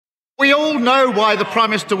We all know why the Prime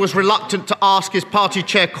Minister was reluctant to ask his party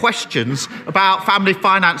chair questions about family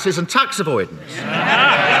finances and tax avoidance.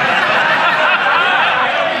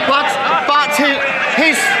 But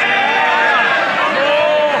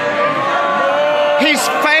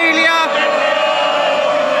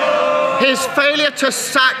his failure to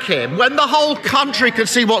sack him when the whole country can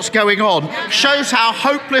see what's going on shows how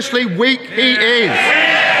hopelessly weak he is.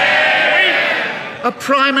 A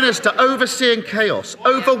Prime Minister overseeing chaos,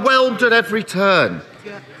 overwhelmed at every turn.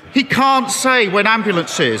 He can't say when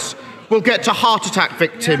ambulances will get to heart attack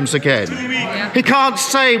victims again. He can't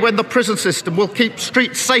say when the prison system will keep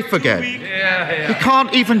streets safe again. He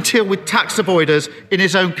can't even deal with tax avoiders in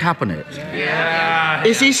his own cabinet.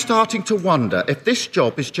 Is he starting to wonder if this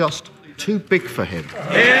job is just too big for him?